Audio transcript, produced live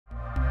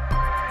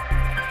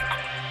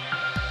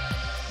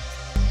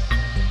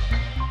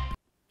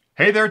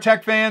Hey there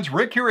tech fans,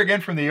 Rick here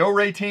again from the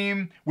OREI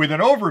team with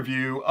an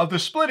overview of the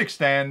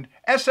SplitExtend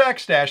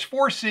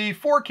SX-4C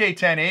 4K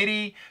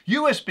 1080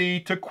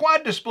 USB to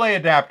quad display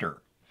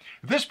adapter.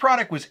 This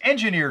product was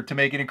engineered to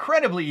make it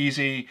incredibly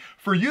easy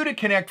for you to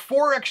connect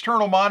 4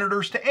 external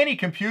monitors to any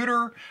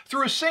computer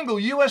through a single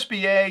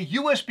USB-A,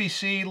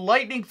 USB-C,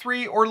 Lightning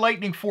 3, or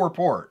Lightning 4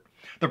 port.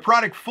 The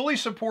product fully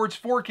supports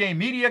 4K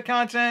media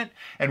content,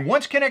 and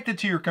once connected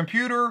to your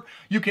computer,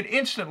 you can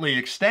instantly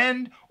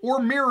extend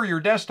or mirror your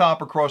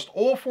desktop across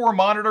all 4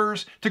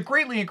 monitors to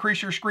greatly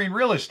increase your screen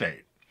real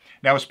estate.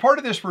 Now, as part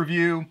of this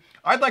review,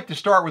 I'd like to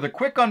start with a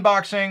quick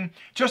unboxing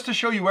just to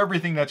show you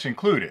everything that's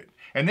included.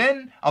 And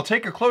then I'll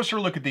take a closer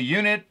look at the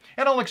unit,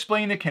 and I'll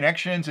explain the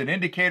connections and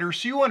indicators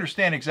so you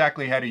understand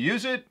exactly how to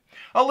use it.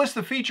 I'll list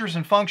the features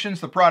and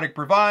functions the product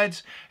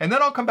provides, and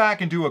then I'll come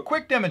back and do a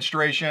quick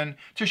demonstration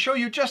to show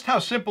you just how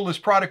simple this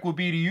product will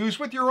be to use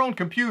with your own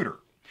computer.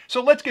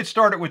 So let's get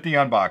started with the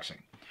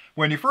unboxing.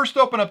 When you first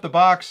open up the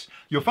box,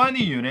 you'll find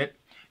the unit.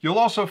 You'll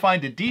also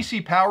find a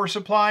DC power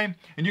supply,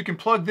 and you can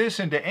plug this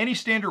into any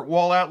standard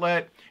wall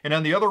outlet, and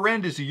on the other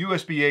end is a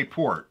USB-A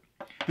port.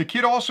 The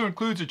kit also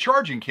includes a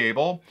charging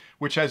cable,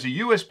 which has a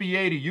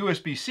USB-A to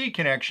USB-C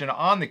connection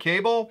on the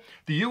cable.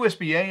 The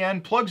USB-A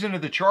end plugs into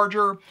the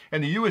charger,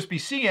 and the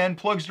USB-C end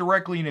plugs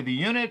directly into the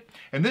unit,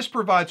 and this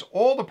provides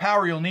all the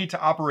power you'll need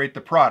to operate the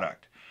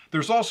product.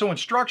 There's also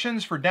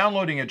instructions for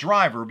downloading a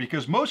driver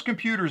because most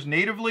computers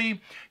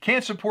natively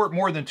can't support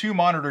more than 2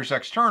 monitors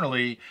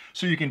externally,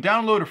 so you can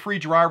download a free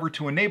driver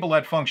to enable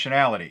that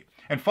functionality.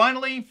 And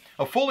finally,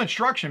 a full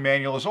instruction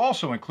manual is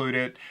also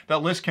included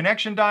that lists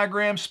connection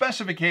diagrams,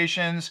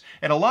 specifications,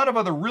 and a lot of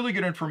other really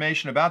good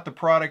information about the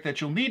product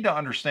that you'll need to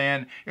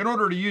understand in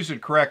order to use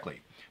it correctly.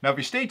 Now, if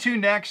you stay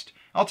tuned next,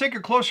 I'll take a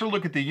closer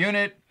look at the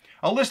unit,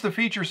 I'll list the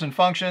features and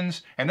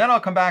functions, and then I'll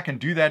come back and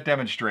do that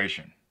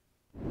demonstration.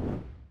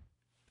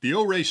 The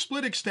OREI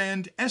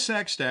SplitExtend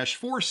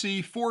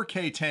SX-4C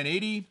 4K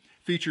 1080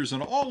 features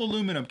an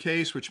all-aluminum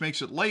case which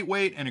makes it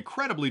lightweight and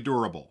incredibly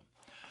durable.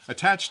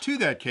 Attached to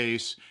that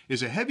case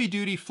is a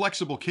heavy-duty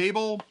flexible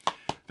cable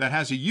that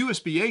has a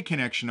USB-A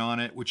connection on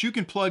it, which you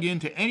can plug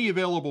into any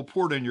available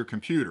port on your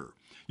computer.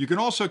 You can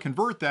also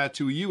convert that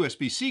to a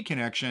USB-C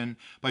connection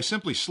by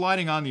simply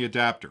sliding on the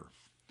adapter.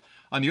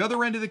 On the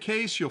other end of the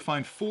case, you'll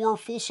find 4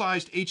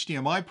 full-sized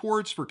HDMI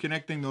ports for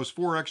connecting those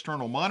 4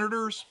 external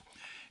monitors,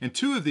 and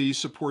 2 of these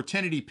support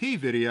 1080p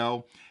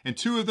video, and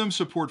 2 of them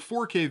support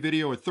 4K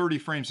video at 30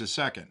 frames a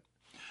second.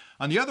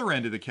 On the other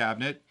end of the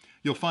cabinet,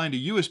 you'll find a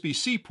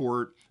USB-C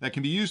port that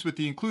can be used with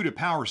the included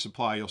power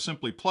supply. You'll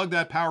simply plug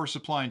that power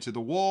supply into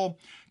the wall,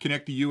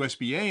 connect the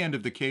USB-A end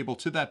of the cable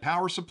to that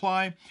power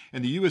supply,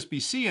 and the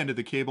USB-C end of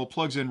the cable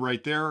plugs in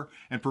right there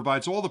and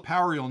provides all the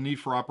power you'll need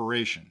for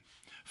operation.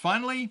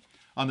 Finally,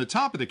 on the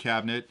top of the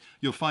cabinet,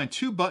 you'll find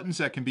 2 buttons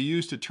that can be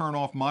used to turn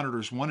off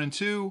monitors 1 and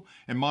 2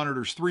 and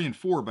monitors 3 and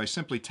 4 by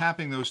simply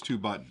tapping those 2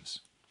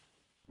 buttons.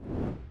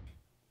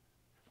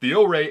 The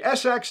OREI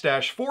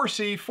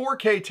SX-4C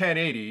 4K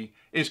 1080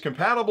 is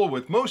compatible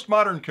with most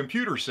modern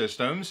computer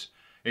systems,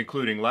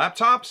 including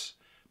laptops,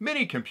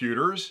 mini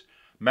computers,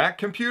 Mac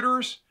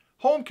computers,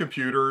 home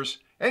computers,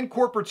 and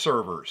corporate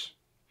servers.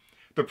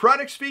 The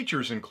product's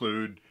features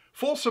include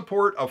full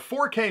support of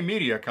 4K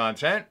media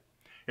content.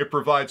 It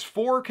provides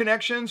 4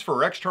 connections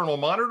for external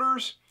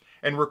monitors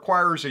and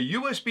requires a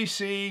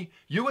USB-C,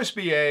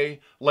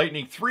 USB-A,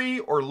 Lightning 3,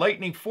 or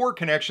Lightning 4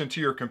 connection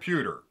to your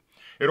computer.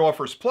 It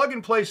offers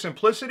plug-and-play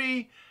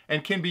simplicity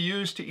and can be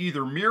used to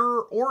either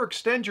mirror or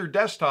extend your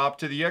desktop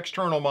to the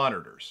external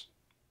monitors.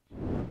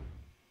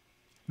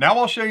 Now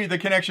I'll show you the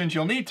connections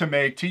you'll need to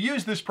make to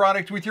use this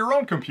product with your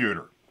own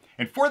computer.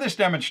 And for this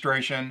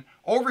demonstration,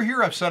 over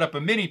here I've set up a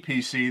mini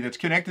PC that's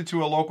connected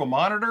to a local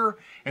monitor,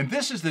 and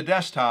this is the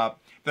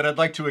desktop that I'd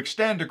like to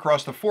extend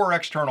across the 4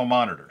 external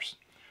monitors.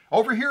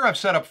 Over here I've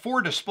set up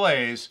 4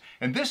 displays,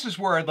 and this is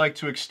where I'd like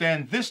to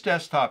extend this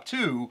desktop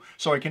to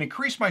so I can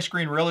increase my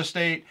screen real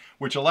estate,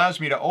 which allows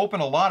me to open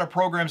a lot of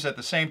programs at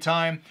the same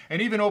time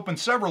and even open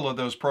several of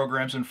those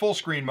programs in full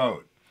screen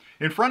mode.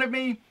 In front of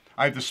me,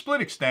 I have the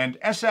SplitExtend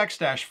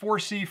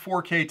SX-4C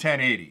 4K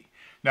 1080.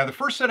 Now the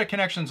first set of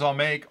connections I'll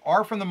make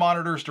are from the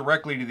monitors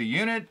directly to the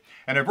unit,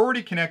 and I've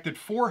already connected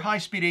 4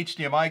 high-speed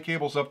HDMI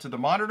cables up to the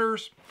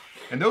monitors,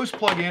 and those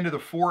plug into the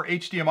 4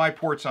 HDMI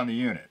ports on the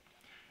unit.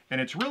 And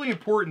it's really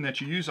important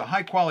that you use a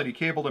high-quality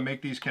cable to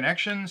make these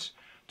connections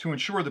to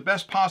ensure the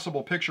best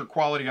possible picture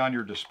quality on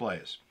your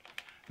displays.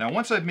 Now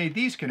once I've made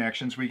these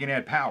connections, we can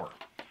add power.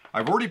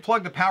 I've already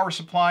plugged the power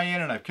supply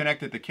in and I've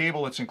connected the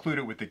cable that's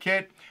included with the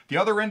kit. The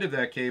other end of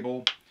that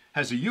cable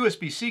has a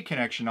USB-C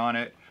connection on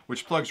it,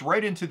 which plugs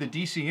right into the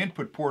DC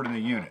input port in the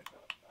unit.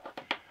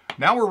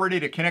 Now we're ready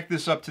to connect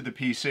this up to the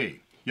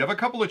PC. You have a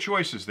couple of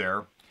choices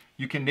there.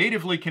 You can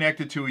natively connect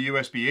it to a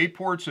USB-A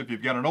port, so if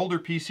you've got an older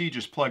PC,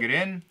 just plug it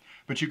in.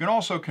 But you can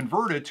also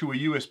convert it to a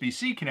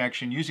USB-C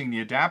connection using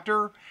the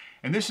adapter,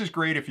 and this is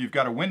great if you've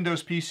got a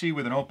Windows PC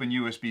with an open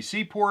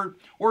USB-C port,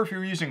 or if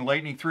you're using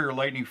Lightning 3 or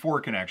Lightning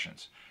 4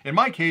 connections. In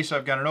my case,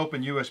 I've got an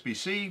open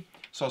USB-C,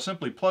 So I'll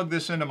simply plug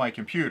this into my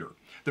computer.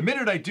 The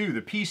minute I do,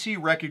 the PC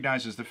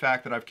recognizes the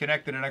fact that I've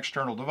connected an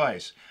external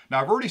device.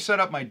 Now I've already set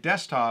up my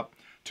desktop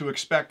to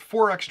expect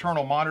 4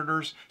 external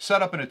monitors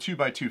set up in a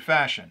 2x2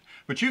 fashion.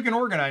 But you can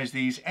organize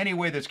these any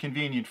way that's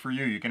convenient for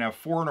you. You can have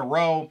 4 in a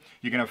row,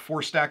 you can have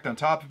 4 stacked on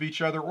top of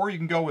each other, or you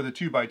can go with a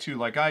 2x2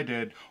 like I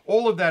did.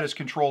 All of that is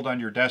controlled on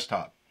your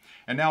desktop.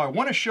 And now I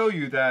want to show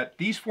you that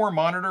these 4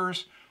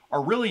 monitors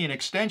are really an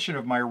extension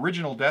of my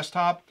original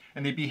desktop,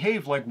 and they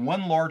behave like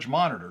one large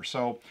monitor.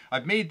 So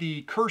I've made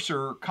the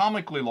cursor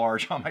comically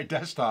large on my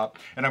desktop,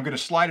 and I'm going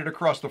to slide it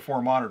across the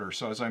 4 monitors.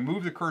 So as I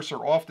move the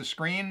cursor off the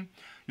screen,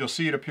 you'll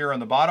see it appear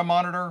on the bottom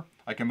monitor.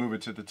 I can move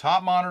it to the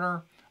top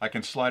monitor. I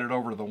can slide it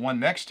over to the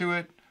one next to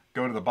it,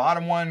 go to the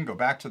bottom one, go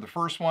back to the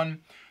first one.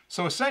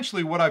 So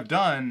essentially what I've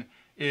done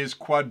is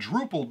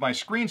quadrupled my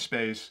screen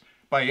space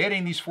by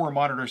adding these 4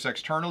 monitors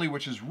externally,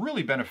 which is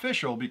really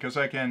beneficial because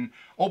I can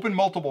open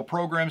multiple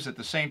programs at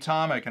the same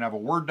time. I can have a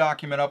Word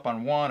document up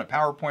on one, a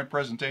PowerPoint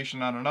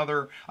presentation on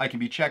another. I can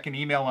be checking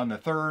email on the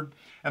third.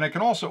 And I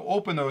can also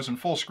open those in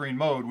full screen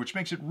mode, which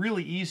makes it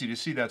really easy to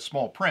see that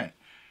small print.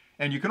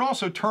 And you can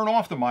also turn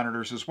off the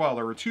monitors as well.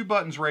 There are 2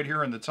 buttons right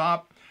here in the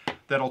top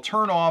that'll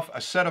turn off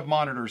a set of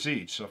monitors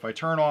each. So if I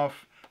turn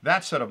off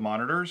that set of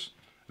monitors,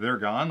 they're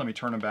gone. Let me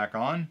turn them back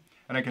on.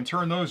 And I can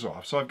turn those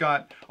off. So I've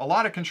got a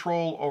lot of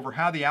control over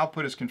how the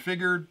output is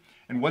configured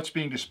and what's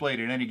being displayed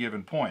at any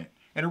given point.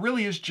 And it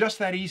really is just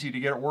that easy to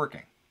get it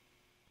working.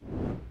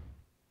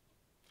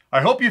 I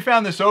hope you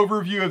found this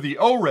overview of the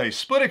OREI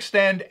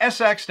SplitExtend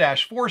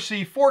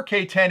SX-4C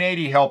 4K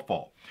 1080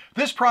 helpful.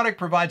 This product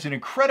provides an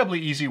incredibly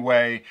easy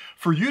way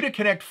for you to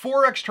connect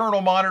 4 external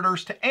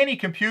monitors to any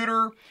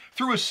computer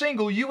through a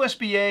single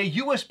USB-A,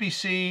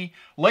 USB-C,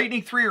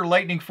 Lightning 3 or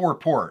Lightning 4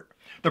 port.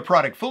 The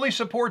product fully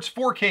supports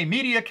 4K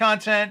media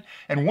content,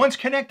 and once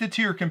connected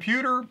to your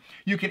computer,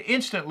 you can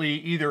instantly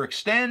either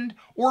extend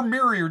or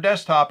mirror your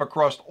desktop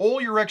across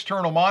all your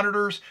external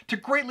monitors to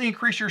greatly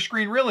increase your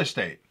screen real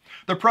estate.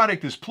 The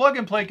product is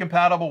plug-and-play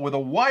compatible with a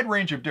wide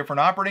range of different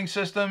operating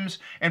systems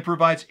and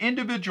provides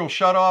individual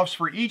shutoffs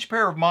for each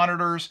pair of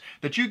monitors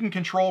that you can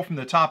control from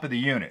the top of the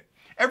unit.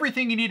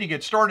 Everything you need to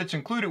get started is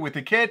included with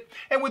the kit,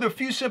 and with a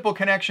few simple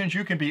connections,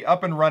 you can be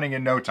up and running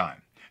in no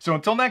time. So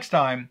until next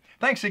time,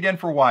 thanks again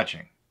for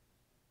watching.